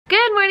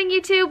Good morning,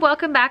 YouTube.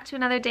 Welcome back to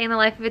another day in the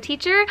life of a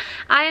teacher.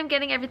 I am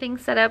getting everything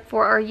set up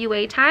for our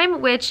UA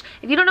time, which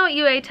if you don't know what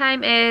UA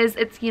time is,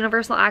 it's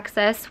universal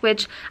access,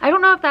 which I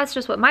don't know if that's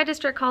just what my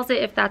district calls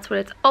it, if that's what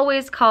it's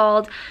always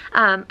called.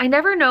 I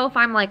never know if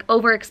I'm like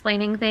over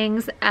explaining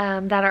things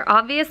that are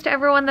obvious to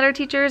everyone that are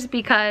teachers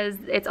because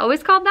it's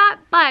always called that.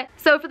 But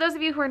so for those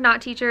of you who are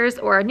not teachers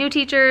or are new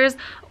teachers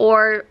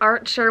or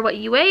aren't sure what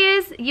UA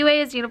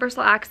is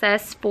universal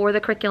access for the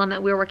curriculum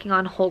that we're working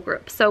on whole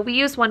group. So we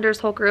use Wonders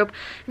whole group.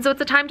 And so it's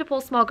a time to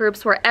pull small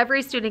groups where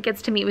every student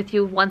gets to meet with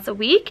you once a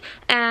week.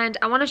 And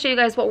I want to show you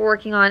guys what we're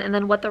working on and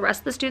then what the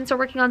rest of the students are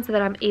working on so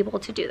that I'm able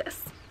to do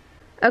this.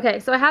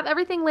 Okay, so I have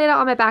everything laid out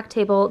on my back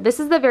table.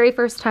 This is the very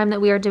first time that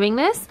we are doing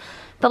this.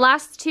 The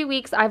last 2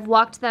 weeks, I've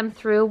walked them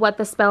through what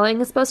the spelling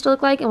is supposed to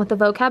look like and what the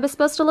vocab is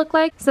supposed to look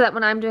like so that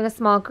when I'm doing a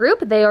small group,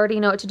 they already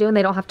know what to do and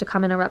they don't have to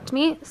come interrupt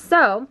me.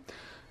 So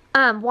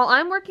while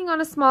I'm working on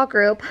a small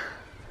group,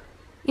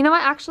 you know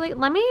what, actually,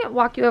 let me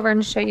walk you over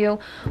and show you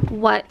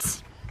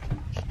what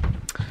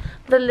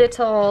the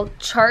little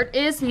chart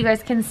is so you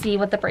guys can see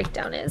what the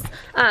breakdown is.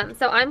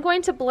 So I'm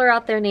going to blur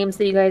out their names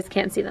so you guys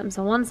can't see them.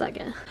 So 1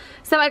 second.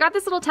 So I got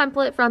this little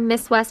template from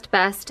Miss West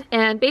Best,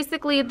 and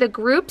basically the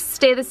groups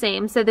stay the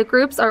same. So the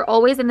groups are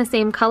always in the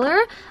same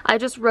color. I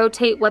just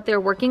rotate what they're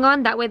working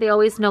on. That way they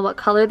always know what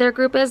color their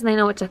group is and they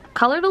know what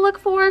color to look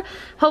for.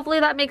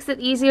 Hopefully that makes it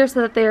easier so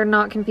that they're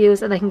not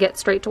confused and they can get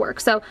straight to work.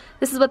 So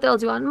this is what they'll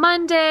do on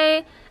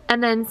Monday,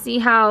 and then see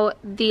how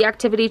the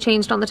activity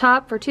changed on the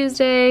top for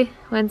Tuesday,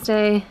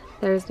 Wednesday,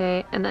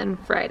 Thursday, and then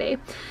Friday.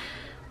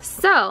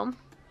 So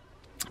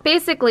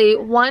basically,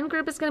 one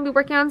group is going to be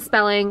working on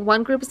spelling,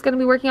 one group is going to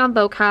be working on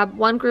vocab,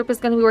 one group is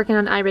going to be working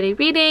on iReady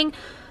reading,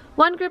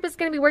 one group is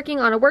going to be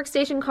working on a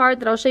workstation card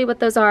that I'll show you what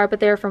those are,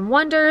 but they're from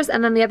Wonders,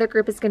 and then the other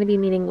group is going to be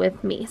meeting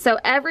with me. So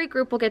every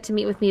group will get to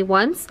meet with me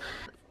once.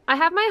 I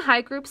have my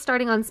high group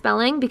starting on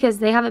spelling because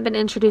they haven't been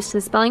introduced to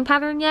the spelling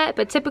pattern yet,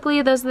 but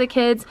typically those are the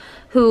kids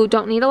who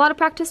don't need a lot of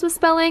practice with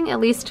spelling, at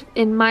least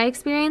in my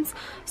experience.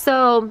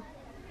 So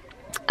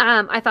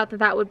I thought that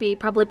that would be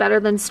probably better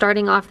than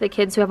starting off the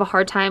kids who have a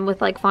hard time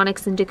with like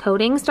phonics and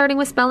decoding starting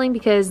with spelling,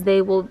 because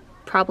they will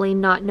probably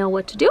not know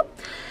what to do.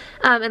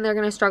 And they're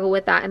going to struggle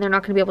with that, and they're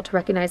not going to be able to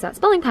recognize that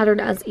spelling pattern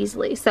as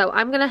easily. So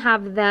I'm going to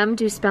have them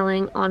do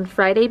spelling on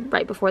Friday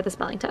right before the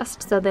spelling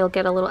test, so they'll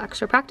get a little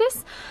extra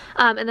practice.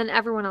 And then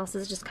everyone else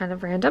is just kind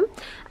of random.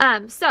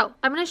 So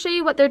I'm going to show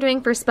you what they're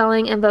doing for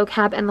spelling and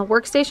vocab and the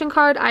workstation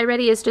card.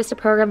 iReady is just a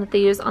program that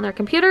they use on their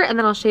computer, and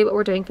then I'll show you what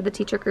we're doing for the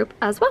teacher group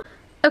as well.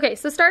 Okay,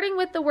 so starting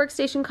with the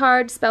workstation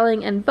card,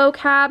 spelling and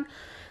vocab.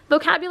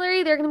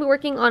 Vocabulary, they're going to be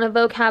working on a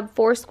vocab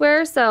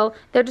Foursquare, so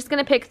they're just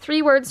going to pick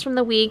 3 words from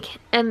the week,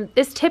 and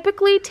this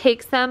typically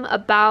takes them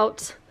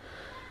about,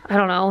 I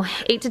don't know,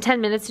 8 to 10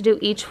 minutes to do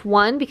each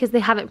one because they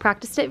haven't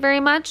practiced it very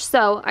much.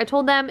 So I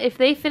told them if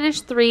they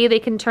finish 3, they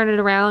can turn it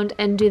around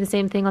and do the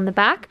same thing on the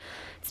back.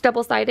 It's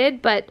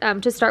double-sided, but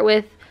to start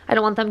with, I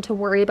don't want them to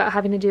worry about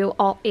having to do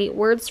all 8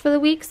 words for the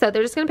week, so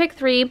they're just going to pick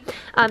 3.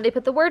 They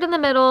put the word in the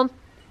middle.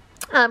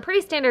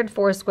 Pretty standard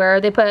Foursquare.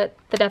 They put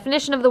the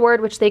definition of the word,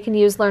 which they can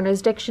use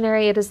Learner's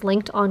Dictionary. It is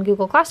linked on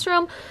Google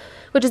Classroom,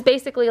 which is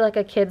basically like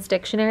a kid's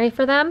dictionary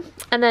for them.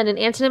 And then an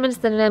antonym and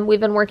synonym. We've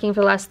been working for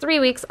the last 3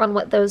 weeks on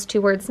what those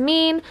 2 words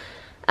mean.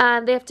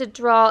 They have to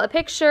draw a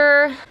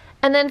picture.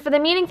 And then for the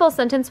meaningful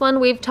sentence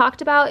one, we've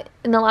talked about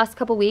in the last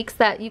couple weeks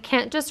that you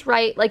can't just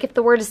write, like if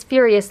the word is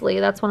furiously,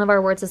 that's one of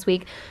our words this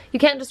week, you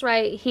can't just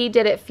write, he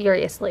did it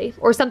furiously,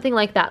 or something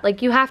like that.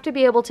 Like you have to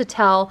be able to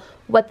tell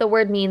what the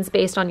word means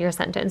based on your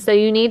sentence. So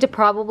you need to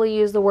probably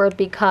use the word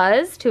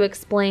because to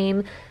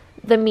explain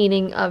the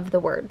meaning of the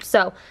word.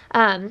 So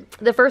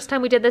the first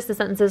time we did this, the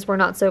sentences were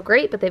not so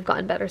great, but they've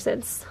gotten better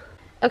since.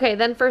 Okay,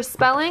 then for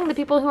spelling, the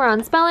people who are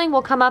on spelling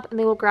will come up and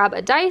they will grab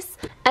a dice.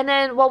 And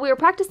then while we were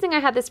practicing, I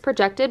had this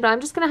projected, but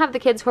I'm just going to have the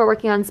kids who are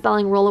working on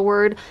spelling roll a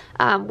word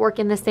work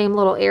in the same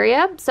little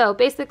area. So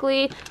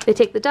basically, they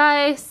take the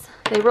dice,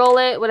 they roll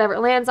it, whatever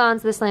it lands on,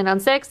 so this landed on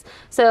 6.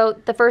 So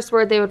the first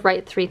word they would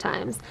write 3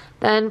 times.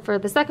 Then for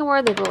the second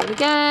word, they'd roll it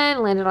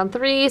again, landed on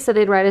 3, so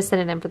they'd write a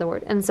synonym for the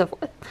word, and so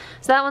forth.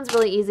 So that one's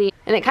really easy,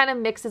 and it kind of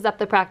mixes up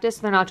the practice.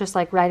 So they're not just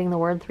like writing the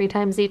word 3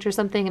 times each or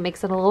something. It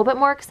makes it a little bit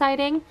more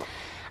exciting.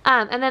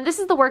 And then this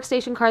is the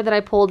workstation card that I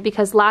pulled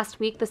because last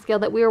week the skill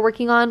that we were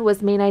working on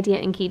was main idea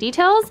and key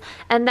details,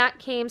 and that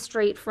came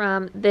straight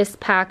from this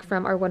pack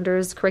from our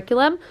Wonders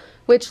curriculum,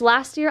 which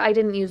last year I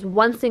didn't use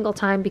 1 single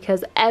time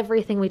because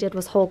everything we did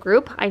was whole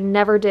group. I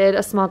never did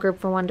a small group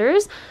for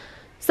Wonders.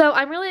 So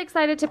I'm really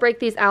excited to break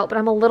these out, but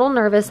I'm a little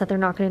nervous that they're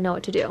not going to know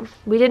what to do.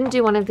 We didn't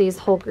do one of these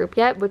whole group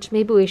yet, which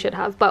maybe we should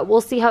have, but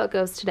we'll see how it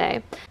goes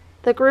today.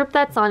 The group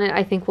that's on it,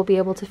 I think, will be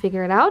able to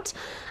figure it out.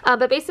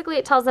 But basically,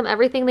 it tells them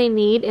everything they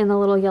need in the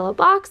little yellow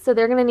box. So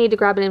they're going to need to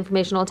grab an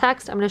informational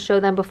text. I'm going to show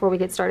them before we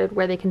get started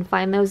where they can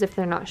find those if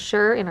they're not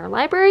sure in our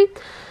library.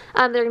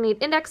 They're going to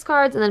need index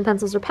cards and then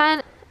pencils or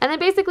pen. And then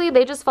basically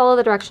they just follow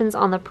the directions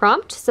on the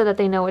prompt so that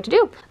they know what to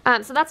do.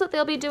 So that's what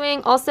they'll be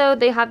doing. Also,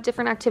 they have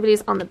different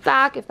activities on the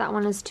back if that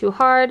one is too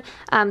hard.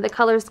 The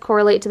colors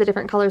correlate to the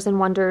different colors in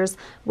Wonders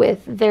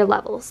with their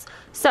levels.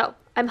 So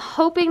I'm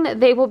hoping that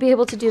they will be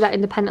able to do that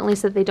independently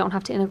so that they don't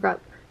have to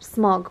interrupt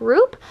small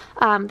group.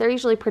 They're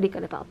usually pretty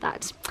good about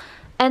that.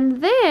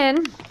 And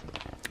then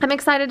I'm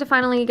excited to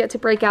finally get to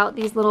break out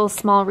these little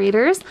small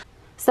readers.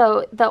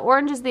 So the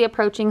orange is the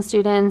approaching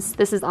students,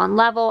 this is on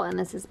level, and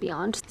this is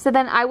beyond. So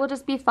then I will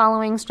just be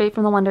following straight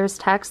from the Wonders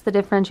text, the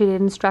differentiated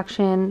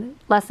instruction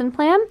lesson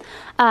plan.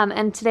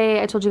 And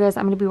today I told you guys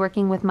I'm going to be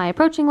working with my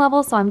approaching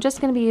level, so I'm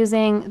just going to be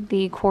using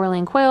the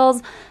quarreling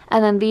quails,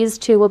 and then these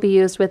two will be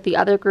used with the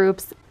other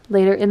groups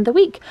later in the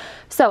week.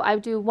 So I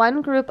do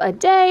one group a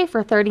day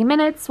for 30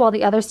 minutes while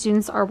the other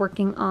students are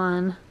working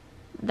on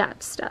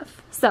that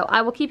stuff. So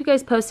I will keep you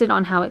guys posted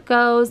on how it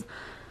goes.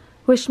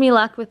 Wish me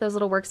luck with those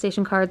little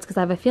workstation cards because I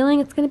have a feeling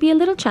it's going to be a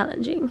little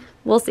challenging.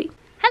 We'll see.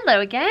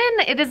 Hello again.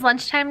 It is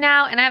lunchtime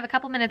now and I have a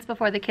couple minutes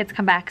before the kids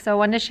come back, so I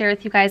wanted to share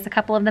with you guys a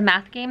couple of the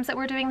math games that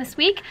we're doing this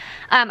week.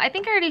 I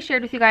think I already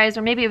shared with you guys,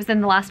 or maybe it was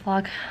in the last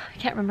vlog. I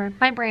can't remember.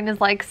 My brain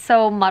is like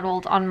so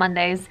muddled on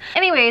Mondays.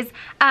 Anyways,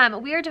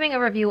 we are doing a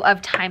review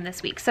of time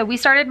this week. So we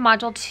started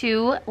module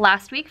 2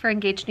 last week for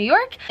Engage New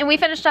York and we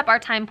finished up our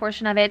time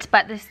portion of it,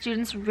 but the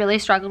students really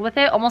struggled with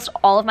it. Almost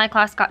all of my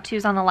class got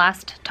 2s on the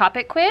last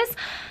topic quiz.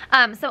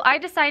 So I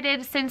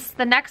decided, since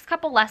the next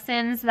couple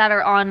lessons that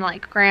are on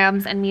like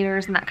grams and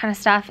meters and that kind of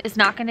stuff is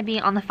not going to be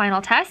on the final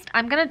test,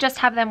 I'm going to just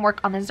have them work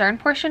on the Zern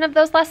portion of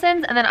those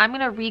lessons, and then I'm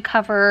going to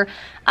recover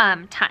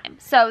time.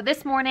 So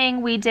this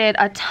morning we did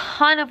a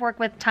ton of work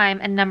with time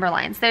and number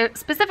lines. They're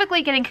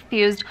specifically getting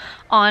confused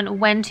on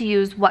when to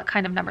use what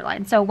kind of number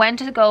line. So when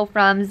to go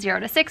from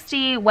 0 to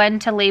 60, when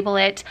to label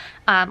it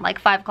like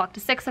 5 o'clock to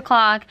 6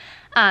 o'clock.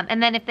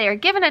 And then if they are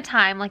given a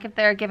time, like if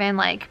they're given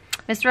like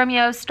Miss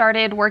Romeo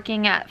started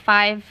working at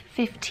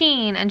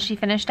 5:15 and she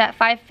finished at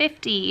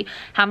 5:50.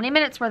 How many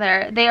minutes were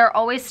there? They are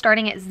always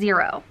starting at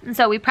 0. And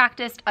so we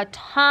practiced a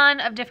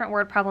ton of different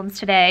word problems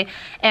today,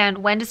 and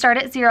when to start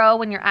at 0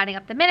 when you're adding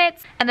up the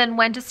minutes, and then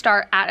when to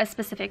start at a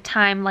specific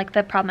time like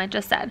the problem I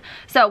just said.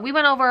 So we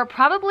went over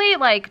probably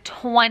like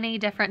 20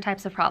 different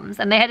types of problems,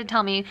 and they had to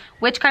tell me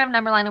which kind of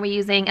number line are we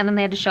using, and then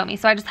they had to show me.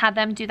 So I just had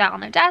them do that on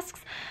their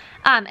desks.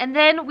 And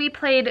then we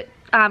played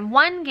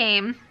one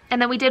game,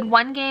 and then we did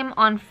one game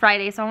on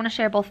Friday, so I want to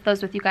share both of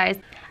those with you guys.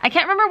 I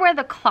can't remember where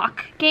the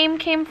clock game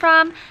came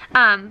from,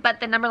 but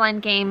the number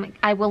line game,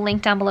 I will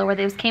link down below where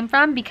those came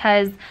from,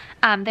 because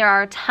there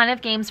are a ton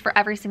of games for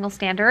every single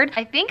standard.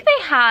 I think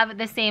they have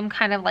the same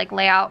kind of like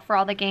layout for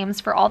all the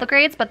games for all the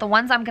grades, but the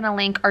ones I'm going to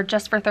link are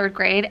just for 3rd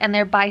grade, and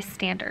they're by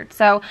standard.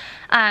 So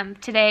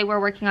today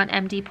we're working on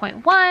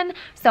MD.1,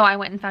 so I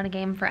went and found a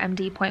game for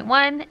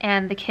MD.1,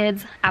 and the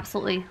kids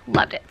absolutely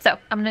loved it. So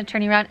I'm going to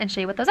turn you around and show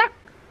you what those are.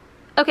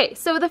 Okay,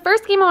 so the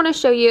first game I want to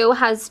show you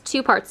has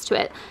 2 parts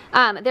to it.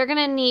 They're going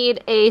to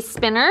need a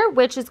spinner,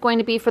 which is going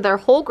to be for their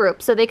whole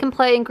group. So they can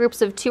play in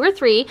groups of 2 or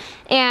 3,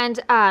 and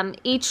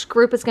each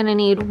group is going to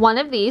need one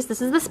of these.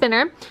 This is the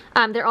spinner.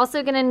 They're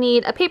also going to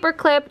need a paper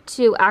clip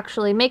to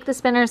actually make the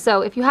spinner.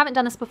 So if you haven't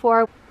done this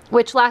before,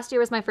 which last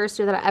year was my first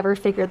year that I ever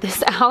figured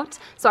this out,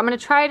 so I'm going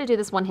to try to do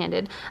this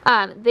one-handed.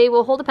 They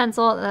will hold a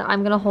pencil that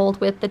I'm going to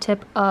hold with the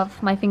tip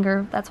of my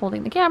finger that's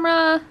holding the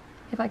camera,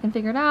 if I can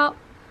figure it out.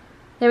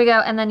 There we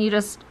go, and then you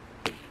just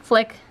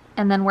flick,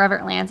 and then wherever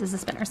it lands is the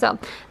spinner. So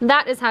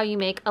that is how you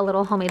make a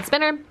little homemade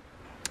spinner.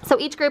 So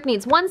each group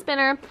needs 1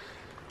 spinner,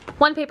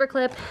 1 paper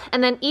clip,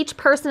 and then each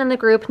person in the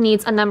group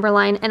needs a number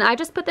line, and I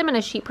just put them in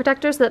a sheet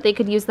protector so that they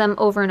could use them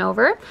over and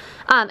over.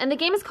 And the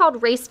game is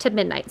called Race to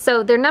Midnight.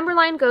 So their number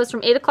line goes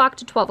from 8 o'clock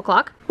to 12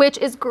 o'clock, which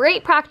is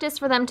great practice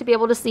for them to be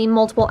able to see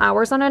multiple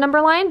hours on a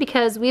number line,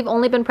 because we've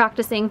only been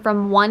practicing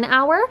from 1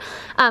 hour.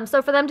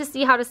 So for them to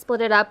see how to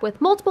split it up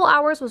with multiple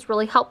hours was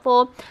really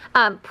helpful.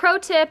 Pro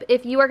tip,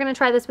 if you are going to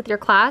try this with your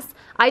class,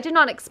 I did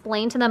not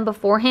explain to them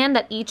beforehand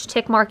that each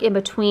tick mark in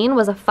between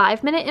was a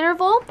 5-minute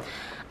interval.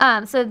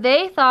 So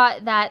they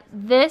thought that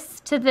this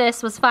to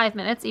this was 5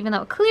 minutes, even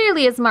though it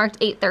clearly is marked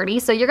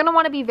 8:30. So you're going to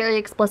want to be very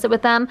explicit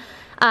with them.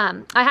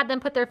 I had them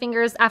put their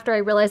fingers, after I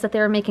realized that they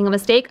were making a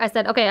mistake, I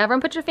said, okay,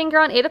 everyone put your finger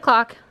on 8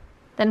 o'clock,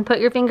 then put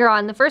your finger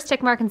on the first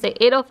tick mark and say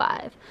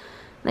 8:05. And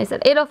they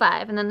said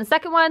 8:05, and then the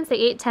second one, say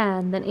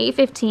 8:10, then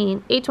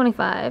 8:15,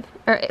 8:25,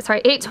 or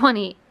sorry,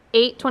 8:20,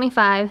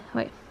 8:25,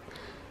 wait.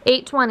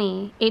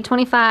 8:20,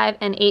 8:25,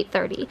 and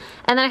 8:30.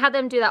 And then I had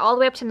them do that all the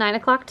way up to 9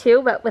 o'clock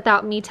too, but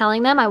without me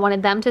telling them. I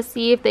wanted them to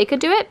see if they could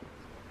do it.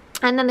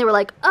 And then they were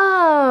like,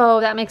 oh,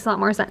 that makes a lot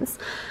more sense.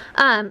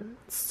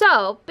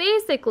 So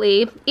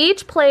basically,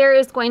 each player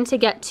is going to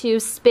get to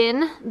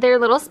spin their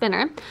little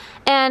spinner.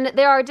 And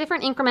there are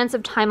different increments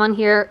of time on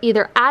here,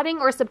 either adding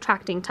or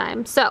subtracting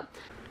time. So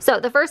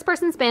the first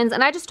person spins,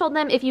 and I just told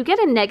them if you get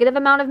a negative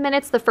amount of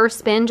minutes the first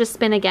spin, just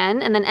spin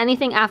again, and then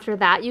anything after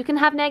that you can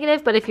have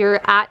negative, but if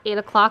you're at 8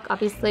 o'clock,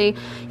 obviously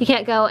you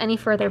can't go any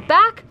further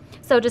back,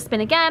 so just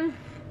spin again.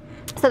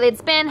 So they'd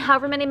spin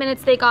however many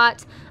minutes they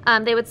got.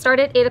 They would start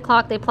at 8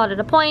 o'clock, they plotted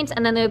a point,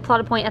 and then they would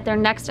plot a point at their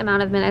next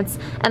amount of minutes,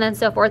 and then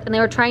so forth, and they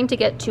were trying to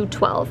get to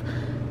 12.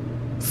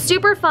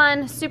 super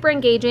fun, super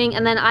engaging,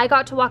 and then I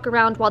got to walk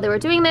around while they were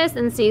doing this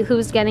and see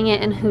who's getting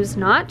it and who's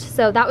not.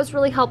 So that was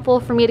really helpful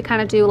for me to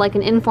kind of do like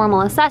an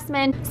informal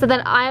assessment so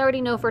that I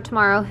already know for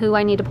tomorrow who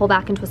I need to pull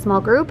back into a small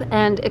group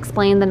and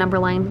explain the number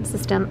line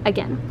system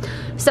again.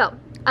 So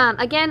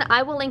again,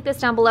 I will link this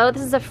down below.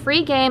 This is a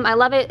free game. I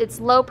love it. It's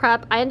low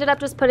prep. I ended up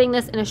just putting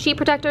this in a sheet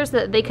protector so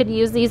that they could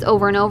use these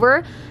over and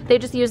over. They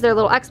just used their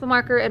little expo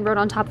marker and wrote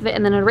on top of it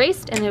and then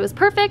erased, and it was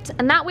perfect.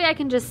 And that way I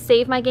can just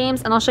save my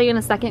games, and I'll show you in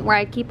a second where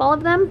I keep all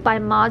of them by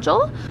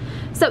module.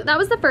 So that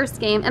was the first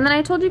game. And then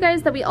I told you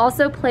guys that we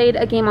also played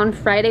a game on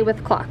Friday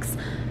with clocks.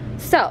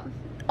 So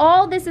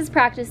all this is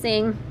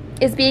practicing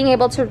is being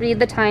able to read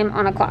the time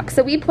on a clock.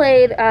 So we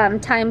played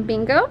time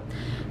bingo.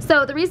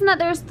 So the reason that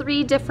there's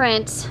 3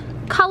 different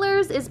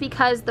colors is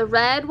because the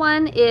red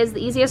one is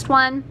the easiest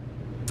one,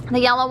 the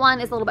yellow one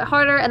is a little bit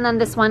harder, and then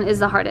this one is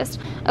the hardest.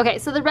 Okay,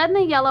 so the red and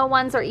the yellow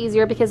ones are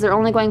easier because they're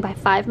only going by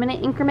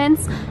 5-minute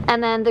increments,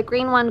 and then the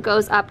green one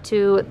goes up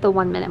to the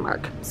 1-minute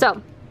mark.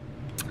 So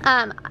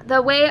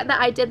the way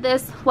that I did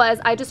this was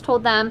I just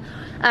told them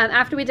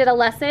after we did a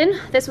lesson,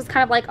 this was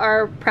kind of like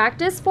our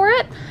practice for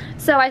it.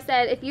 So I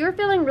said, if you're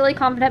feeling really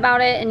confident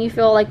about it and you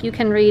feel like you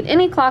can read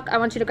any clock, I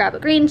want you to grab a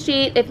green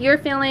sheet. If you're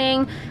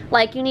feeling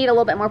like you need a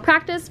little bit more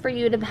practice for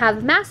you to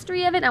have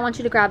mastery of it, I want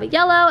you to grab a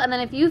yellow. And then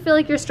if you feel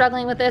like you're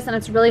struggling with this and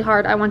it's really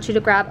hard, I want you to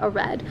grab a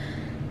red.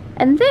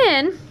 And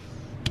then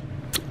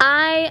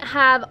I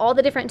have all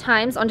the different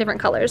times on different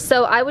colors.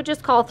 So I would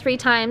just call 3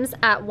 times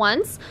at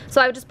once.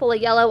 So I would just pull a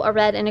yellow, a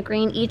red, and a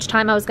green each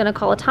time I was gonna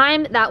call a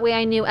time. That way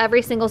I knew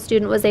every single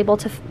student was able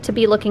to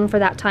be looking for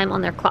that time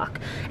on their clock.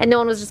 And no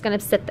one was just gonna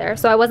sit there.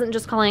 So I wasn't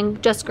just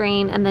calling just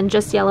green and then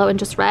just yellow and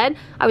just red.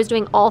 I was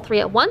doing all 3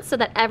 at once so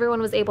that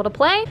everyone was able to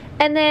play.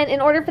 And then in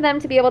order for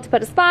them to be able to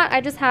put a spot, I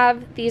just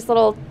have these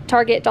little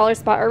Target dollar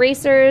spot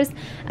erasers.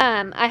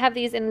 I have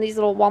these in these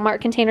little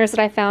Walmart containers that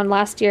I found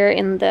last year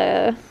in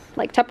the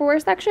like Tupperware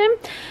section,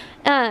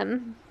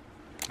 and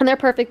they're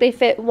perfect. They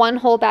fit 1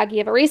 whole baggie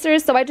of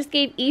erasers. So I just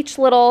gave each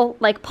little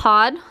like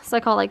pod, so I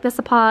call like this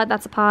a pod,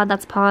 that's a pod,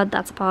 that's a pod,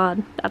 that's a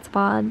pod, that's a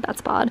pod,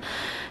 that's a pod.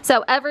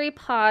 So every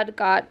pod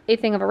got a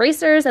thing of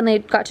erasers and they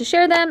got to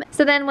share them.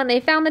 So then when they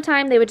found the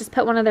time, they would just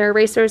put one of their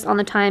erasers on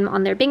the time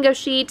on their bingo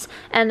sheet,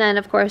 and then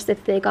of course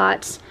if they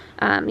got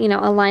you know,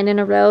 a line in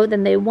a row,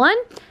 then they won.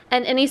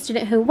 And any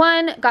student who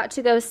won got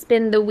to go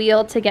spin the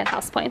wheel to get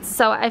house points.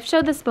 So I've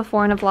showed this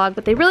before in a vlog,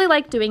 but they really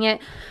like doing it.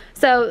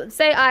 So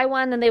say I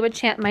won, then they would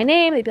chant my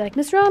name. They'd be like,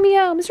 Miss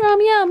Romeo, Miss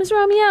Romeo, Miss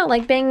Romeo,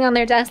 like banging on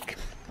their desk.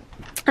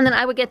 And then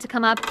I would get to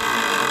come up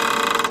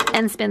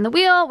and spin the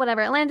wheel,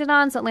 whatever it landed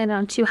on. So it landed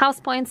on 2 house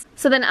points.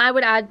 So then I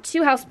would add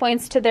 2 house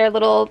points to their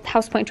little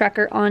house point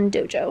tracker on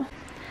Dojo.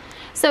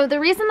 So the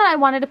reason that I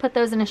wanted to put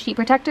those in a sheet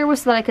protector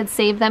was so that I could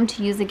save them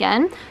to use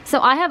again.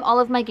 So I have all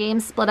of my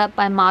games split up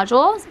by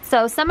modules.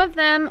 So some of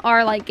them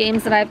are like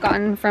games that I've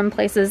gotten from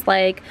places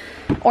like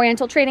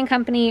Oriental Trading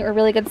Company or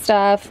Really Good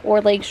Stuff or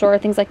Lakeshore,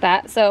 things like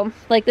that. So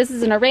like this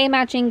is an array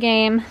matching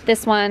game.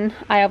 This one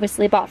I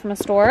obviously bought from a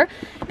store.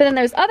 But then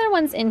there's other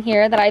ones in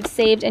here that I've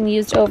saved and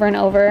used over and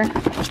over,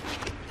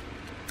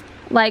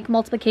 like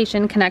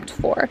Multiplication Connect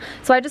 4.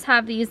 So I just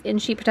have these in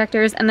sheet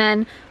protectors, and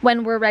then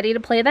when we're ready to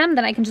play them,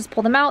 then I can just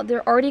pull them out.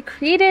 They're already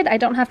created. I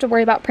don't have to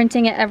worry about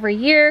printing it every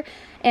year,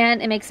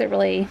 and it makes it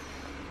really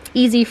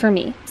easy for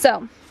me.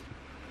 So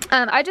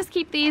I just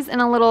keep these in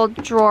a little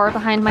drawer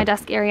behind my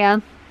desk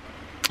area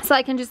so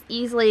I can just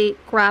easily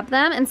grab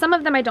them. And some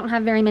of them I don't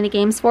have very many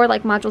games for,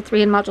 like Module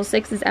 3 and Module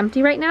 6 is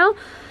empty right now,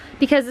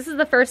 because this is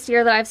the first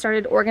year that I've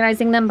started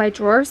organizing them by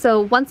drawer.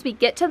 So once we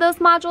get to those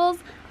modules,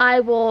 I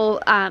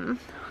will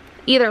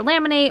either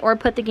laminate or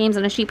put the games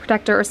in a sheet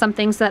protector or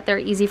something so that they're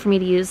easy for me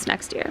to use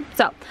next year.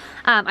 So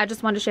I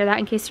just wanted to share that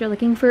in case you're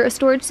looking for a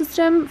storage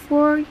system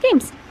for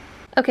games.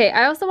 Okay,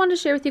 I also wanted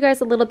to share with you guys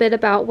a little bit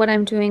about what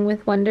I'm doing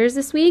with Wonders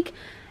this week.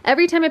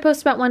 Every time I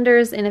post about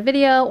Wonders in a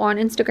video or on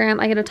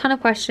Instagram, I get a ton of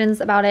questions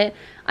about it.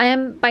 I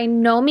am by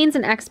no means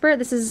an expert.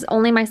 This is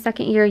only my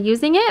 2nd year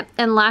using it,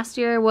 and last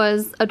year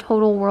was a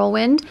total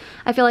whirlwind.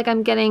 I feel like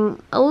I'm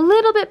getting a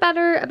little bit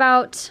better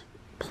about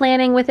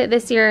planning with it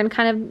this year and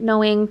kind of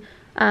knowing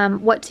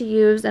what to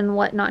use and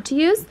what not to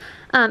use.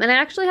 And I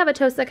actually have a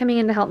Tosa coming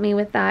in to help me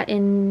with that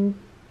in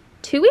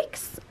 2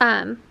 weeks.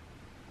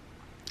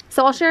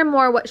 So I'll share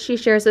more what she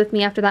shares with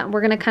me after that. We're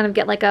going to kind of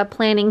get like a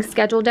planning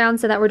schedule down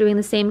so that we're doing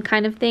the same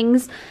kind of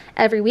things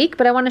every week.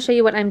 But I want to show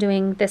you what I'm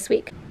doing this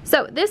week.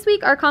 So this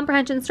week our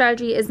comprehension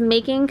strategy is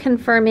making,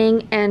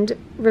 confirming, and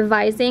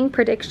revising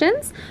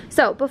predictions.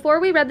 So before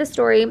we read the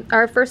story,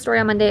 our first story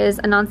on Monday is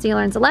Anansi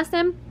Learns a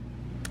Lesson.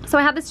 So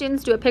I had the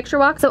students do a picture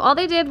walk. So all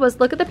they did was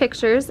look at the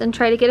pictures and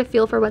try to get a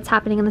feel for what's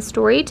happening in the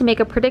story to make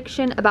a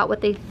prediction about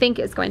what they think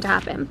is going to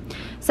happen.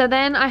 So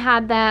then I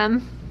had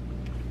them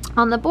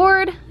on the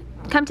board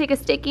come take a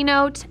sticky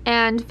note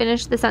and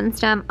finish the sentence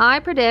stem. I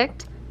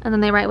predict, and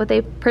then they write what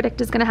they predict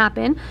is going to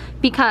happen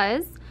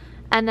because,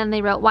 and then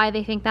they wrote why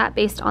they think that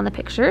based on the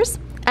pictures.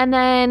 And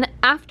then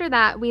after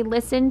that, we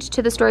listened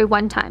to the story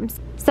 1 time.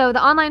 So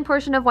the online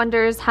portion of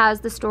Wonders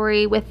has the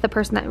story with the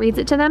person that reads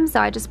it to them. So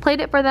I just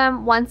played it for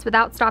them once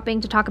without stopping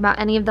to talk about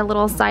any of the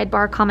little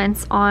sidebar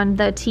comments on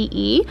the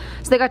TE.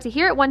 So they got to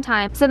hear it 1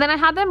 time. So then I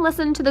had them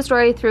listen to the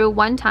story through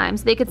 1 time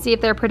so they could see if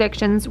their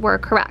predictions were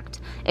correct.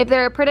 If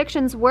their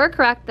predictions were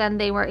correct, then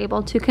they were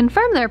able to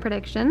confirm their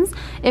predictions.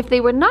 If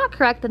they were not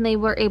correct, then they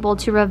were able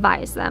to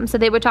revise them. So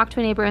they would talk to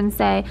a neighbor and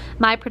say,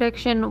 my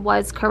prediction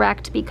was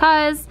correct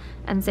because,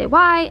 and say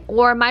why,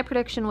 or my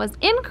prediction was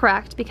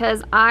incorrect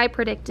because I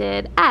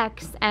predicted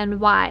X and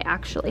Y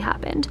actually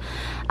happened.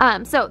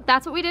 So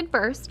that's what we did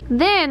first.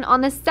 Then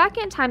on the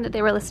second time that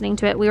they were listening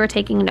to it, we were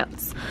taking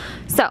notes.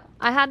 So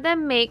I had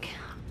them make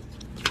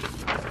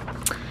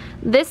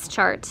this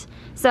chart.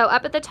 So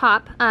up at the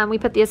top, we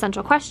put the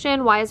essential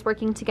question, why is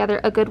working together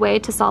a good way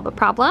to solve a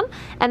problem?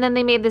 And then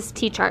they made this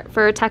T-chart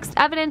for text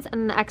evidence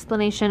and the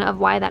explanation of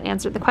why that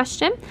answered the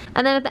question.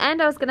 And then at the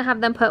end, I was gonna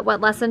have them put what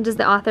lesson does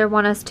the author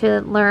want us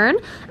to learn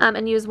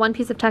and use 1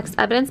 piece of text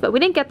evidence, but we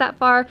didn't get that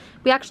far.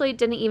 We actually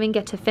didn't even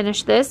get to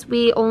finish this.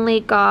 We only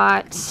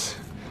got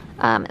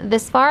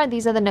this far.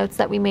 These are the notes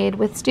that we made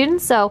with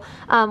students. So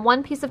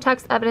 1 piece of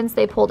text evidence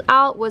they pulled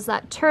out was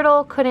that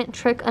Turtle couldn't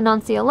trick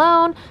Anansi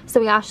alone.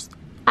 So we asked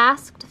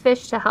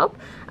Fish to help,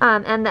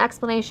 and the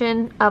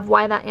explanation of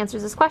why that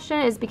answers this question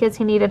is because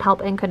he needed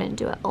help and couldn't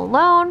do it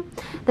alone.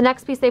 The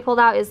next piece they pulled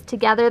out is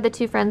together the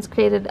 2 friends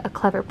created a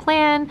clever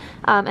plan,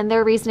 and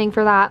their reasoning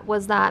for that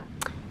was that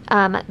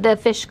the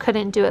fish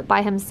couldn't do it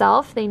by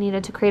himself. They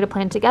needed to create a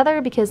plan together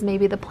because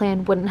maybe the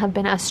plan wouldn't have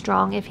been as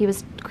strong if he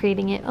was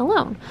creating it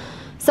alone.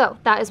 So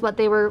that is what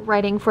they were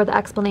writing for the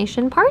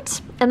explanation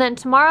part. And then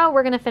tomorrow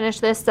we're going to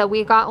finish this. So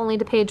we got only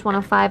to page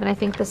 105, and I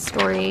think the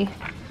story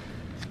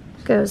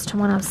goes to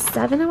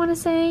 107, I want to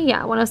say. Yeah,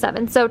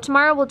 107. So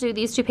tomorrow we'll do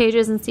these 2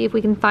 pages and see if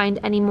we can find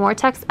any more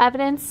text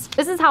evidence.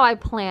 This is how I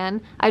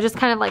plan. I just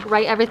kind of like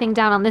write everything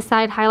down on this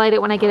side, highlight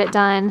it when I get it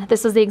done.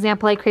 This was the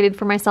example I created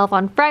for myself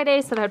on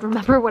Friday so that I'd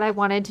remember what I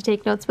wanted to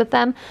take notes with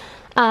them.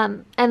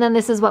 And then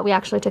this is what we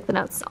actually took the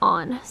notes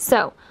on.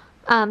 So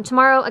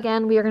tomorrow,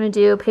 again, we are going to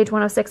do page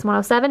 106 and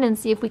 107 and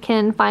see if we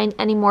can find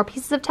any more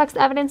pieces of text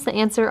evidence that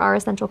answer our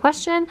essential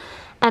question,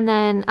 and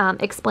then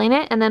explain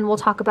it, and then we'll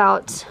talk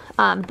about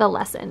the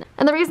lesson.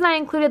 And the reason I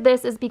included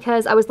this is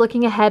because I was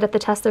looking ahead at the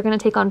test they're going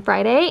to take on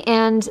Friday,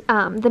 and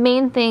the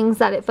main things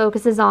that it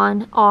focuses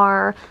on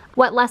are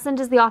what lesson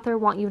does the author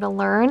want you to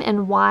learn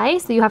and why.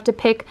 So you have to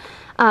pick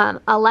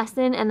a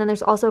lesson, and then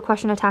there's also a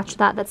question attached to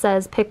that that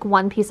says pick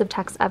 1 piece of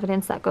text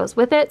evidence that goes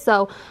with it.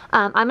 So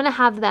I'm going to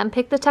have them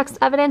pick the text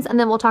evidence, and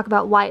then we'll talk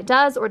about why it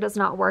does or does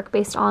not work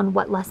based on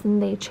what lesson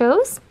they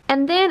chose.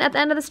 And then at the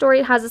end of the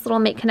story, it has this little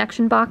make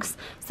connection box.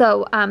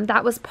 So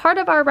that was part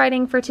of our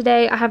writing for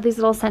today. I have these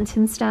little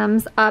sentence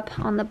stems up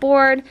on the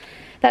board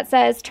that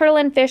says Turtle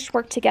and Fish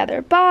work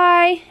together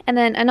by, and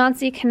then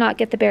Anansi cannot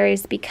get the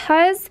berries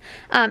because.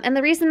 And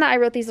the reason that I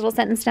wrote these little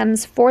sentence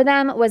stems for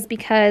them was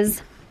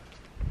because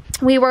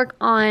we work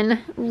on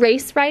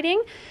race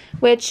writing,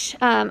 which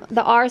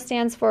the R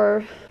stands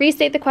for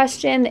restate the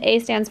question, the A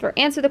stands for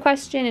answer the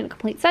question in a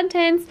complete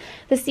sentence,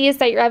 the C is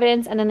cite your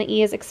evidence, and then the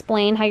E is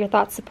explain how your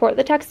thoughts support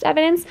the text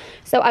evidence.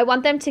 So I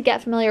want them to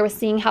get familiar with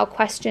seeing how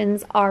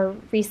questions are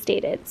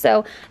restated.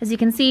 So as you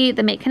can see,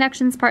 the make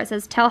connections part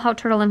says tell how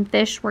Turtle and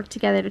Fish work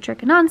together to trick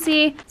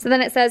Anansi. So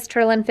then it says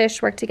Turtle and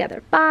Fish work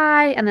together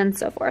by, and then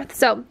so forth.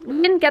 So we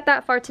didn't get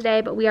that far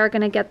today, but we are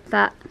going to get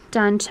that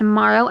done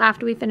tomorrow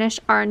after we finish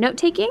our note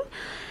taking.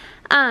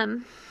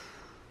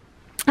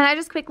 And I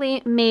just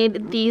quickly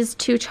made these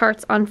 2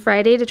 charts on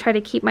Friday to try to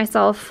keep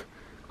myself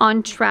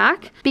on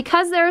track.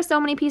 Because there are so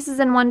many pieces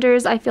in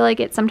Wonders, I feel like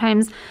it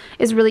sometimes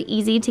is really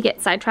easy to get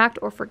sidetracked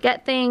or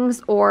forget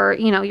things, or,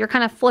 you know, you're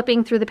kind of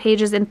flipping through the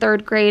pages in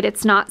 3rd grade.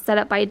 It's not set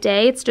up by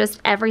day. It's just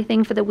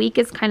everything for the week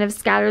is kind of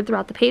scattered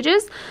throughout the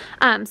pages.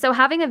 So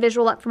having a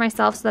visual up for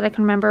myself so that I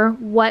can remember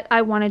what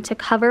I wanted to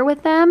cover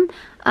with them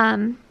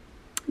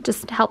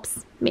just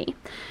helps me.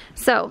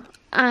 So,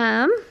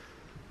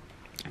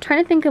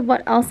 trying to think of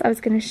what else I was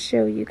going to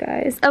show you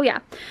guys. Oh yeah.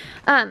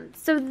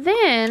 So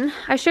then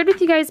I shared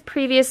with you guys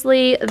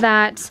previously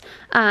that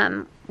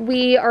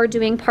we are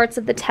doing parts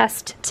of the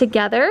test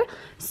together.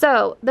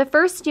 So the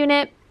first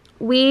unit,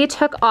 we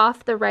took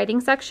off the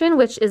writing section,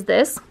 which is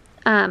this.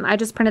 I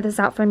just printed this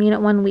out from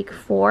Unit 1, Week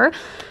 4.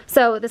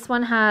 So this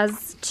one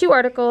has 2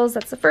 articles.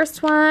 That's the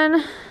first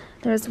one.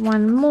 There's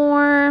one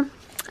more.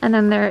 And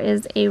then there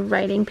is a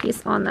writing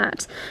piece on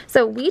that.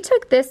 So we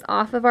took this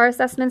off of our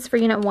assessments for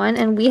Unit 1,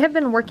 and we have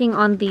been working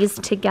on these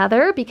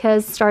together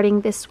because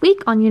starting this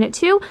week on Unit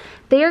 2,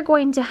 they are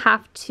going to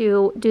have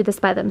to do this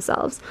by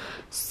themselves.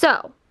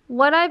 So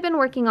what I've been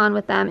working on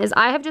with them is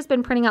I have just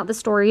been printing out the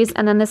stories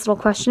and then this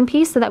little question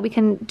piece so that we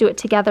can do it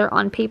together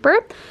on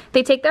paper.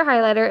 They take their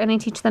highlighter and I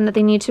teach them that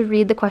they need to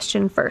read the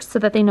question first so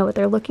that they know what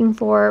they're looking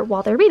for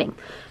while they're reading.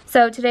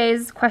 So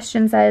today's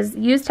question says,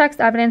 use text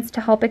evidence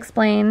to help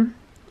explain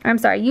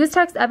use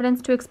text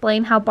evidence to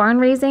explain how barn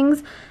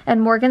raisings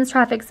and Morgan's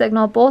traffic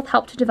signal both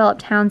help to develop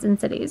towns and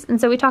cities. And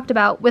so we talked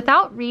about,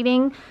 without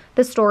reading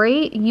the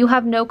story, you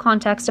have no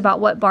context about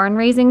what barn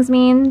raisings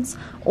means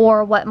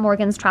or what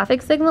Morgan's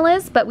traffic signal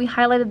is, but we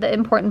highlighted the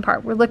important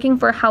part. We're looking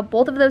for how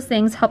both of those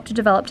things help to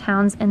develop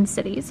towns and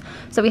cities.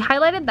 So we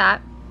highlighted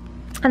that.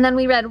 And then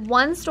we read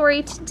one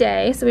story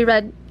today. So we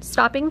read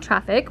Stopping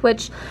Traffic,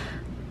 which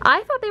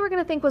I thought they were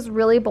going to think was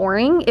really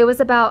boring. It was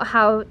about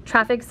how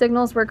traffic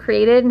signals were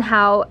created and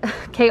how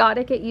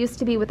chaotic it used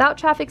to be without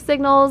traffic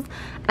signals.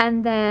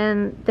 And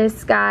then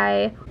this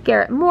guy,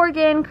 Garrett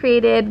Morgan,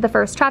 created the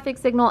first traffic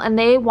signal, and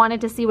they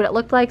wanted to see what it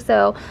looked like.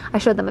 So I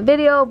showed them a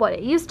video of what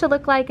it used to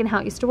look like and how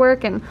it used to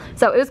work. And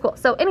so it was cool.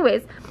 So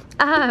anyways,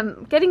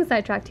 getting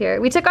sidetracked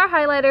here. We took our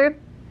highlighter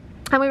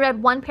and we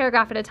read one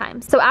paragraph at a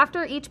time. So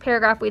after each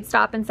paragraph, we'd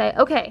stop and say,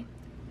 okay,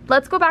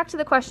 let's go back to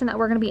the question that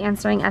we're going to be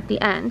answering at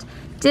the end.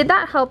 Did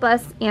that help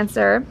us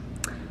answer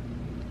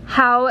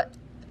how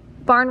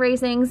barn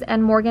raisings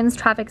and Morgan's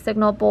traffic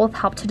signal both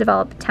help to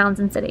develop towns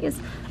and cities?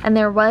 And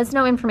there was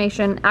no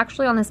information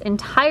actually on this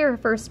entire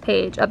first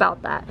page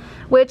about that,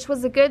 which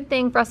was a good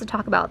thing for us to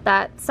talk about.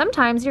 That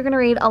sometimes you're going to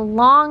read a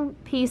long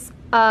piece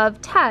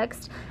of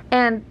text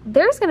and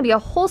there's going to be a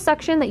whole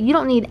section that you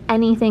don't need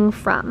anything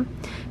from,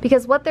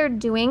 because what they're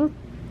doing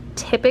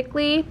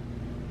typically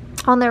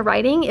on their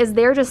writing is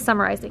they're just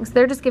summarizing. So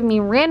they're just giving me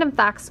random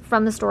facts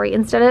from the story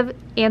instead of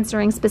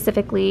answering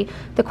specifically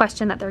the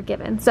question that they're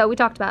given. So we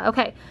talked about,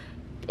 okay,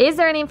 is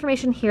there any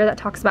information here that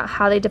talks about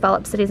how they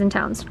develop cities and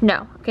towns?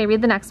 No. Okay,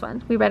 read the next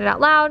one. We read it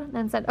out loud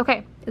and said,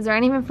 okay, is there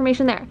any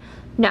information there?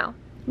 No,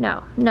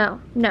 no,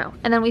 no, no.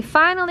 And then we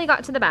finally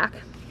got to the back.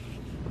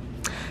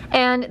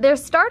 And there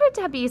started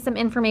to be some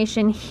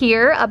information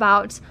here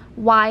about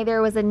why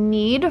there was a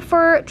need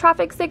for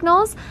traffic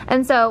signals.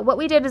 And so what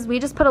we did is we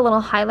just put a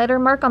little highlighter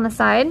mark on the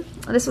side.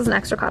 This was an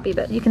extra copy,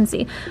 but you can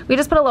see. We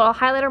just put a little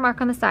highlighter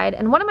mark on the side.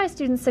 And one of my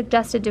students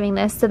suggested doing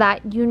this so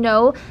that you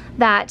know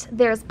that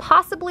there's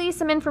possibly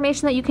some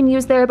information that you can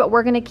use there, but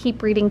we're going to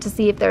keep reading to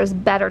see if there's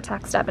better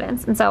text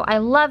evidence. And so I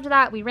loved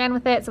that. We ran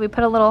with it. So we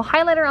put a little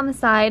highlighter on the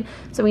side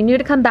so we knew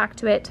to come back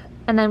to it.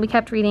 And then we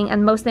kept reading,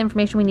 and most of the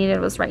information we needed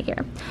was right here.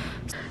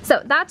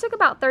 So that took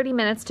about 30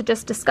 minutes to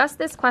just discuss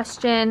this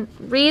question,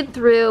 read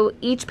through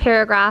each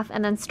paragraph,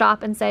 and then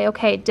stop and say,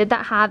 okay, did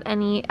that have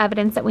any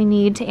evidence that we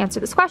need to answer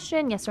this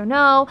question, yes or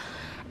no?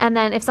 And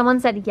then if someone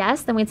said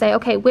yes, then we'd say,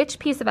 okay, which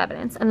piece of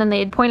evidence? And then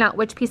they'd point out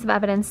which piece of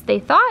evidence they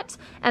thought,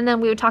 and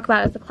then we would talk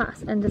about it as a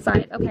class and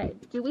decide, okay,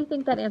 do we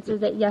think that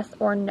answers it yes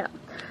or no?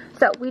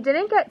 So we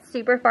didn't get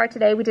super far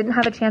today. We didn't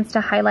have a chance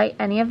to highlight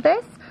any of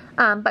this.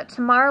 But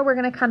tomorrow we're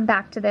going to come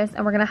back to this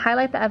and we're going to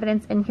highlight the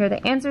evidence in here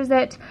that answers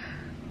it.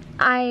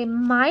 I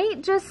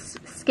might just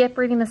skip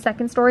reading the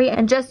second story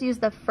and just use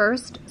the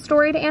first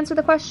story to answer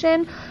the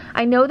question.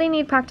 I know they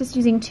need practice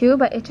using two,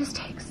 but it just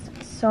takes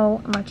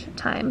so much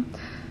time.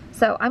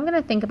 So I'm going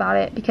to think about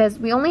it because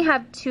we only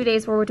have 2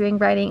 days where we're doing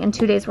writing and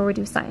 2 days where we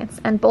do science.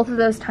 And both of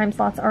those time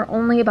slots are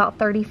only about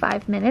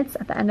 35 minutes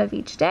at the end of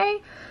each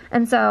day.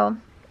 And so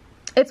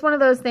it's one of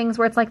those things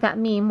where it's like that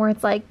meme where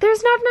it's like,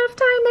 there's not enough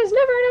time, there's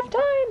never enough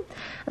time.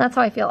 And that's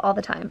how I feel all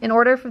the time. In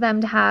order for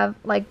them to have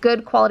like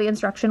good quality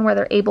instruction where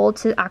they're able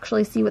to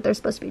actually see what they're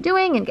supposed to be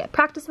doing and get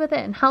practice with it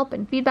and help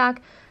and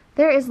feedback,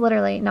 there is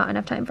literally not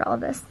enough time for all of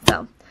this.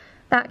 So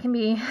that can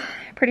be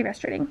pretty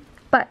frustrating.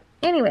 But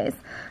anyways,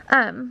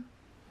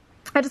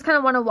 I just kind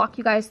of want to walk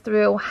you guys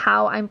through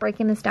how I'm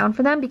breaking this down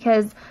for them,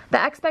 because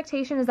the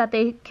expectation is that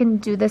they can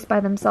do this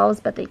by themselves,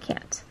 but they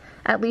can't.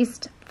 At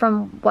least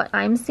from what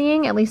I'm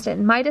seeing, at least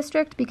in my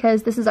district,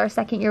 because this is our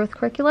second year with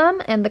curriculum,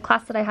 and the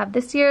class that I have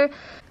this year,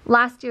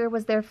 last year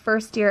was their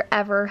first year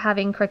ever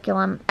having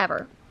curriculum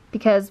ever,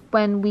 because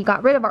when we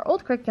got rid of our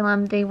old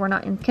curriculum, they were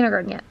not in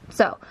kindergarten yet.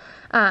 So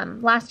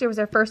last year was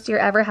their first year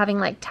ever having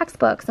like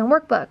textbooks and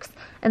workbooks,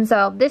 and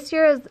so this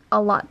year is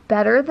a lot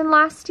better than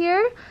last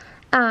year,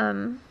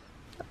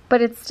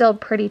 but it's still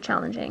pretty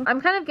challenging. I'm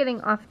kind of getting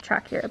off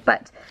track here,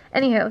 but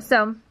anywho,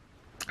 so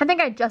I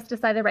think I just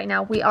decided right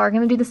now we are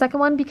going to do the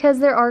second one because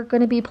there are going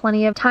to be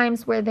plenty of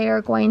times where they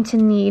are going to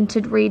need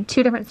to read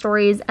 2 different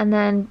stories and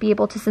then be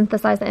able to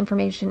synthesize the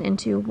information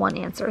into one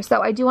answer.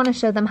 So I do want to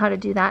show them how to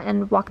do that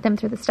and walk them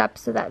through the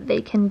steps so that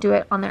they can do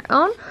it on their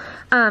own.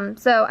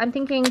 So I'm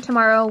thinking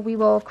tomorrow we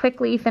will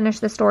quickly finish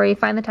the story,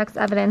 find the text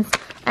evidence,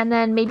 and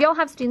then maybe I'll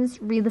have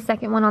students read the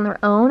second one on their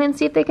own and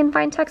see if they can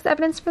find text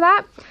evidence for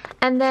that.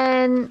 And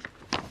then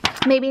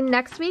maybe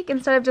next week,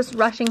 instead of just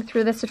rushing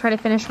through this to try to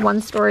finish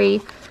one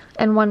story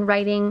and one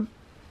writing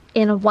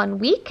in 1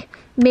 week,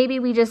 maybe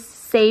we just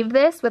save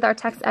this with our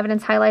text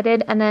evidence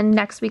highlighted, and then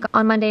next week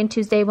on Monday and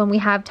Tuesday when we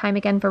have time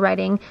again for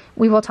writing,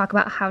 we will talk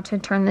about how to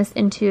turn this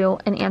into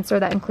an answer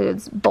that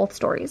includes both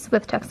stories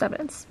with text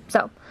evidence.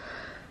 So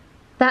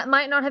that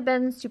might not have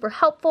been super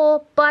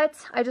helpful, but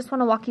I just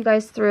want to walk you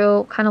guys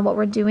through kind of what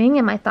we're doing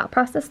and my thought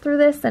process through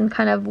this and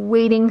kind of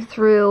wading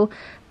through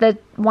the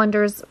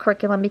Wonders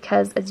curriculum,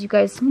 because as you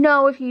guys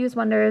know, if you use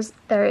Wonders,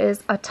 there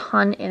is a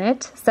ton in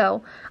it.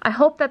 So I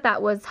hope that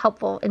that was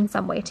helpful in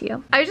some way to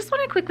you. I just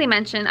want to quickly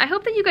mention, I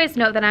hope that you guys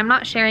know that I'm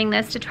not sharing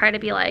this to try to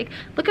be like,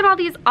 look at all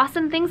these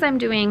awesome things I'm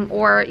doing,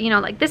 or, you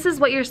know, like this is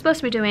what you're supposed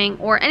to be doing,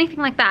 or anything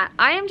like that.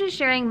 I am just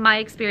sharing my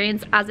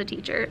experience as a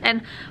teacher,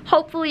 and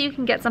hopefully you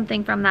can get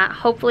something from that.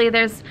 Hopefully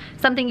there's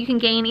something you can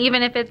gain,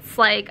 even if it's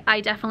like,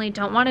 I definitely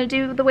don't want to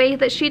do the way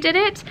that she did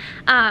it.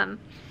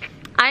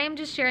 I am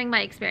just sharing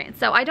my experience.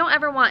 So I don't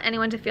ever want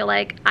anyone to feel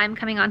like I'm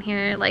coming on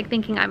here like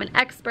thinking I'm an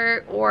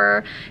expert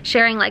or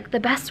sharing like the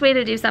best way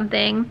to do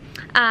something.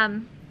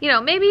 You know,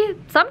 maybe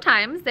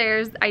sometimes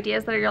there's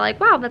ideas that you're like,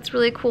 wow, that's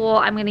really cool,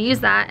 I'm gonna use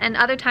that. And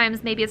other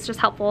times maybe it's just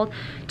helpful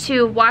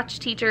to watch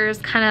teachers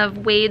kind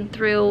of wade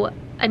through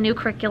a new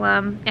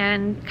curriculum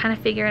and kind of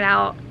figure it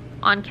out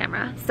on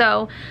camera.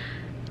 So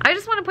I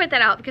just want to point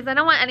that out, because I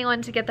don't want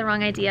anyone to get the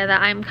wrong idea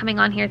that I'm coming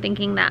on here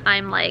thinking that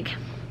I'm like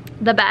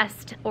the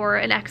best or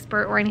an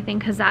expert or anything,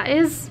 because that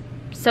is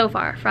so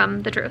far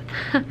from the truth.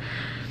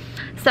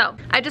 So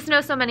I just know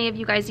so many of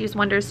you guys use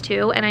Wonders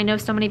too, and I know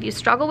so many of you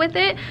struggle with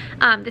it.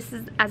 This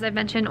is, as I've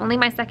mentioned, only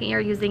my second year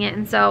using it,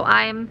 and so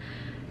I'm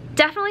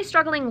definitely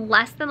struggling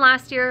less than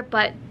last year,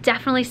 but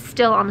definitely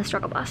still on the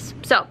struggle bus.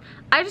 So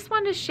I just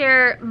wanted to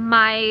share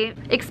my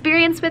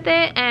experience with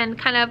it and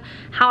kind of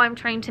how I'm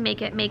trying to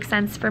make it make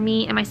sense for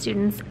me and my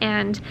students,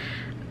 and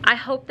I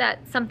hope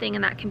that something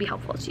in that can be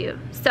helpful to you.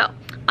 So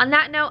on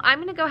that note, I'm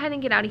gonna go ahead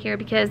and get out of here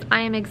because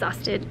I am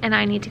exhausted and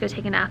I need to go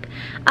take a nap.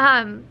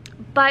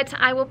 But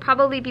I will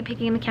probably be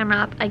picking the camera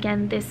up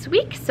again this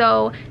week,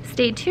 so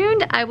stay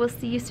tuned. I will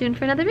see you soon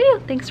for another video.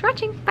 Thanks for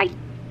watching, bye.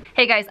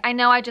 Hey guys, I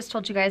know I just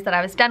told you guys that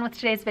I was done with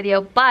today's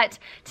video, but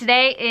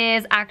today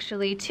is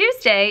actually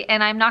Tuesday,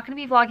 and I'm not going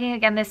to be vlogging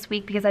again this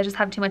week because I just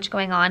have too much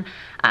going on.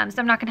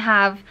 So I'm not going to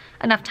have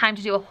enough time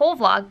to do a whole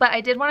vlog, but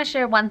I did want to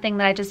share one thing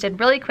that I just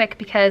did really quick,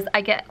 because I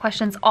get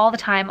questions all the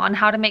time on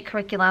how to make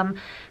curriculum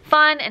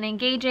fun and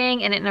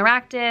engaging and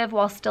interactive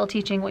while still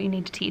teaching what you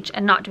need to teach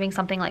and not doing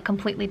something like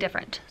completely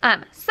different.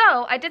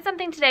 So I did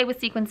something today with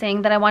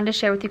sequencing that I wanted to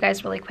share with you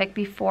guys really quick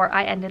before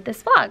I ended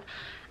this vlog.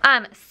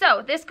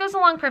 So this goes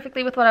along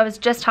perfectly with what I was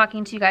just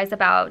talking to you guys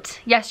about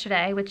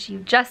yesterday, which you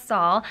just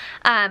saw,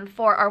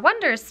 for our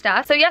Wonders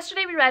stuff. So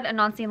yesterday we read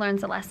Anansi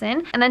Learns a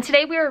Lesson, and then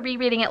today we were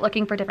rereading it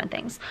looking for different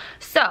things.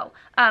 So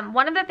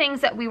one of the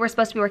things that we were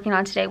supposed to be working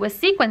on today was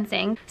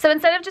sequencing. So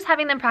instead of just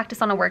having them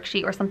practice on a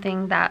worksheet or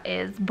something that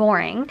is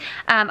boring,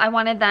 I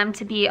wanted them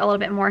to be a little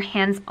bit more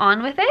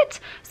hands-on with it.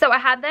 So I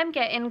had them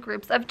get in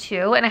groups of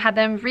 2, and I had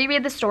them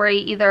reread the story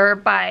either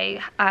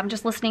by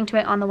just listening to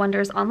it on the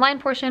Wonders online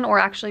portion or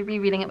actually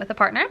rereading it with a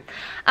partner.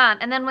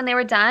 And then when they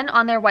were done,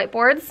 on their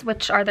whiteboards,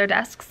 which are their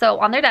desks, so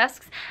on their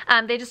desks,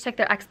 they just took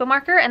their expo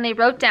marker and they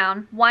wrote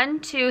down 1,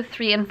 2,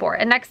 3, and 4.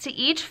 And next to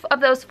each of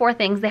those 4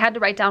 things, they had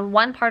to write down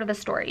one part of the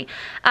story.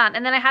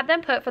 And then I had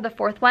them put for the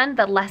 4th one,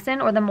 the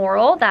lesson or the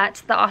moral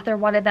that the author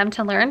wanted them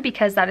to learn,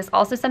 because that is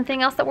also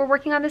something else that we're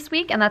working on this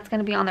week, and that's going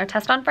to be on their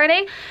test on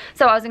Friday.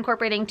 So I was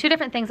incorporating 2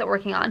 different things that we're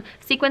working on,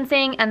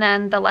 sequencing and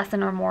then the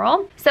lesson or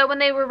moral. So when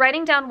they were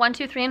writing down 1,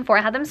 2, 3, and 4,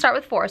 I had them start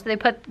with 4. So they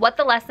put what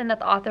the lesson that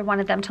the author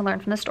wanted them to learn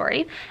from the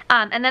story,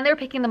 and then they were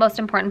picking the most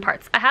important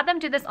parts. I had them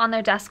do this on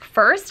their desk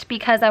first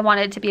because I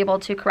wanted to be able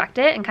to correct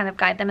it and kind of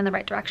guide them in the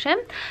right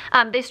direction.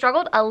 They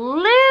struggled a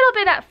little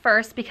bit at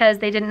first because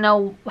they didn't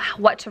know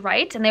what to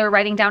write, and they were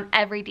writing down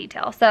every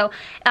detail. So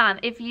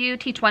if you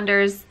teach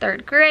Wonders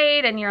 3rd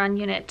grade and you're on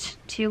Unit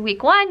 2,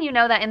 Week 1, you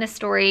know that in this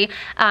story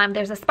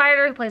there's a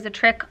spider who plays a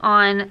trick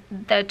on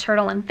the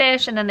turtle and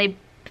fish, and then they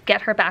get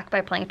her back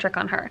by playing a trick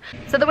on her.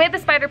 So the way the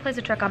spider plays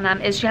a trick on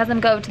them is she has them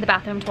go to the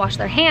bathroom to wash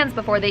their hands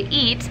before they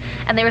eat,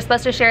 and they were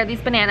supposed to share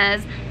these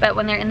bananas, but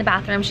when they're in the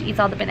bathroom, she eats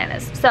all the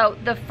bananas. So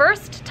the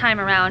first time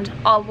around,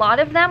 a lot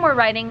of them were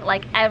writing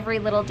like every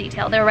little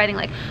detail. They were writing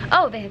like,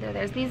 oh,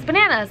 there's these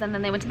bananas, and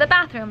then they went to the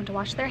bathroom to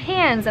wash their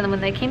hands, and then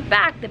when they came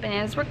back, the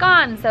bananas were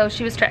gone, so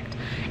she was tricked.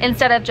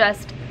 Instead of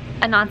just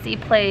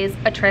Anansi plays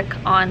a trick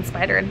on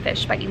spider and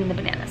fish by eating the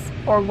bananas,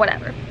 or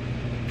whatever.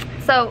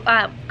 So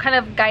kind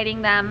of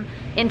guiding them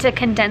into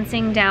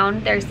condensing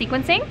down their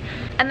sequencing.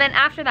 And then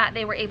after that,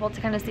 they were able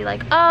to kind of see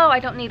like, oh, I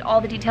don't need all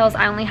the details.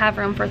 I only have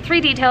room for 3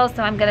 details,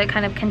 so I'm gonna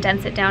kind of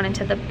condense it down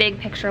into the big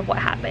picture of what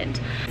happened.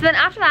 So then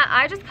after that,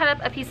 I just cut up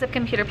a piece of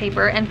computer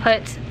paper and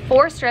put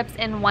 4 strips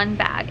in one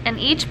bag, and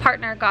each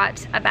partner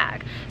got a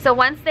bag. So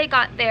once they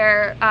got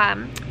their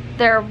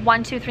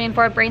 1, 2, 3, and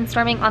 4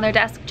 brainstorming on their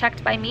desk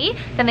checked by me,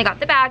 then they got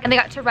the bag and they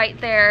got to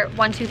write their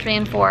 1, 2, 3,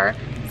 and 4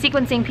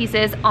 sequencing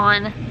pieces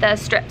on the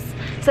strips.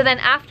 So then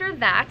after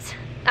that,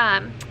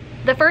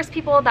 the first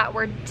people that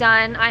were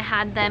done, I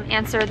had them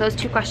answer those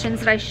 2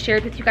 questions that I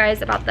shared with you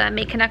guys about the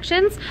make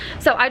connections.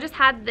 So I just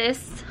had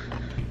this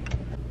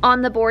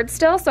on the board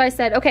still. So I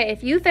said, okay,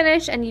 if you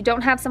finish and you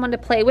don't have someone to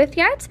play with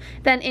yet,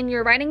 then in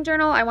your writing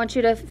journal, I want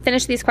you to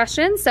finish these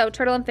questions. So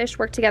turtle and fish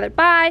work together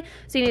by,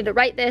 so you need to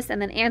write this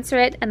and then answer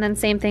it. And then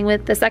same thing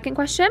with the second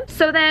question.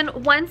 So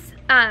then once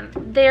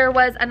there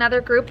was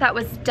another group that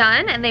was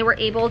done and they were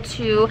able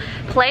to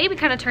play, we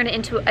kind of turned it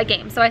into a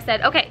game. So I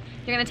said, okay,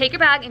 you're gonna take your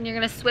bag and you're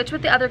gonna switch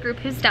with the other group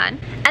who's done,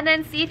 and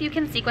then see if you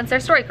can sequence their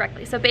story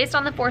correctly. So based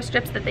on the 4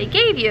 strips that they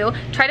gave you,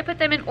 try to put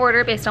them in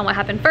order based on what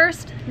happened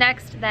first,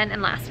 next, then,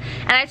 and last.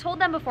 And I told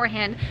them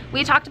beforehand,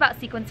 we talked about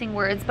sequencing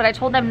words, but I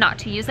told them not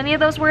to use any of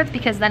those words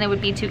because then it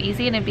would be too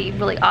easy and it'd be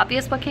really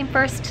obvious what came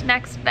first,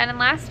 next, then, and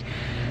last.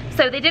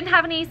 So they didn't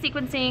have any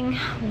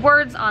sequencing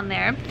words on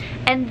there,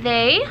 and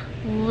they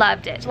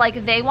loved it.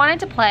 Like, they wanted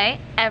to play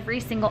every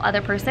single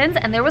other person's,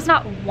 and there was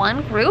not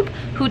one group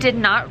who did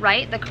not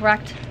write the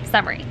correct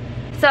summary.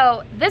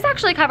 So this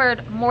actually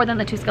covered more than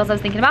the 2 skills I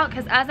was thinking about,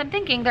 because as I'm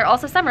thinking, they're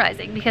also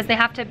summarizing because they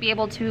have to be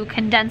able to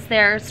condense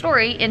their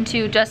story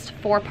into just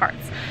 4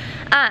 parts.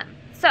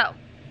 So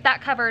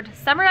that covered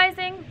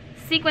summarizing,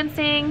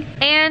 sequencing,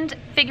 and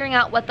figuring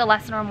out what the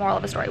lesson or moral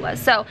of a story was.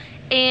 So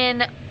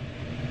in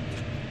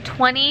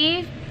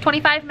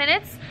 25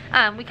 minutes,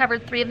 we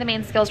covered 3 of the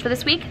main skills for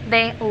this week.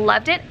 They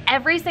loved it.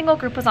 Every single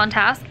group was on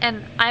task,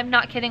 and I'm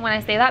not kidding when I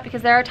say that,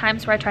 because there are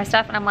times where I try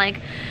stuff and I'm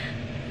like,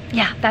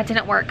 yeah, that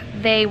didn't work.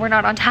 They were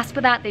not on task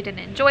with that. They didn't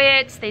enjoy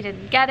it. They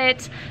didn't get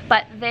it,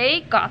 but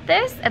they got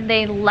this and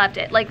they loved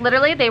it. Like,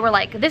 literally, they were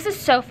like, this is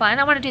so fun.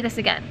 I want to do this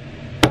again.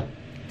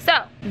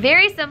 So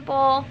very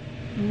simple,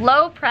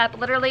 low prep.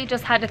 Literally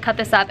just had to cut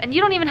this up, and you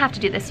don't even have to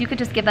do this. You could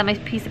just give them a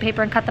piece of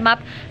paper and cut them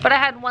up. But I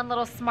had one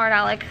little smart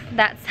aleck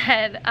that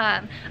said,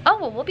 oh,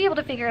 well, we'll be able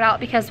to figure it out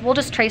because we'll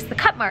just trace the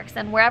cut marks,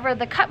 and wherever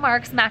the cut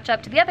marks match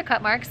up to the other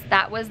cut marks,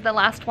 that was the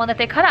last one that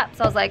they cut up.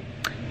 So I was like,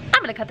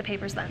 I'm gonna cut the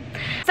papers then.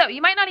 So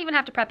you might not even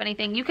have to prep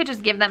anything. You could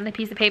just give them the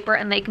piece of paper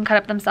and they can cut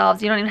up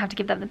themselves. You don't even have to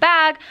give them the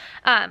bag.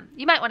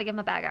 You might want to give them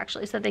a bag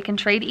actually, so they can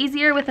trade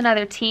easier with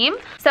another team.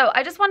 So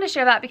I just wanted to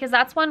share that because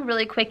that's one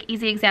really quick,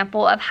 easy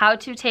example of how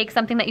to take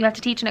something that you have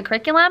to teach in a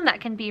curriculum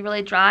that can be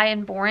really dry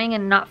and boring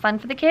and not fun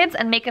for the kids,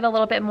 and make it a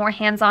little bit more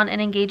hands-on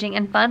and engaging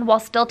and fun while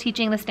still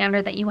teaching the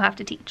standard that you have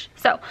to teach.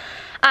 So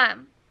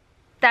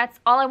that's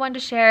all I wanted to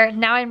share.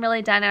 Now I'm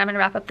really done and I'm gonna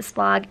wrap up this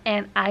vlog,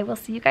 and I will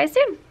see you guys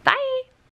soon.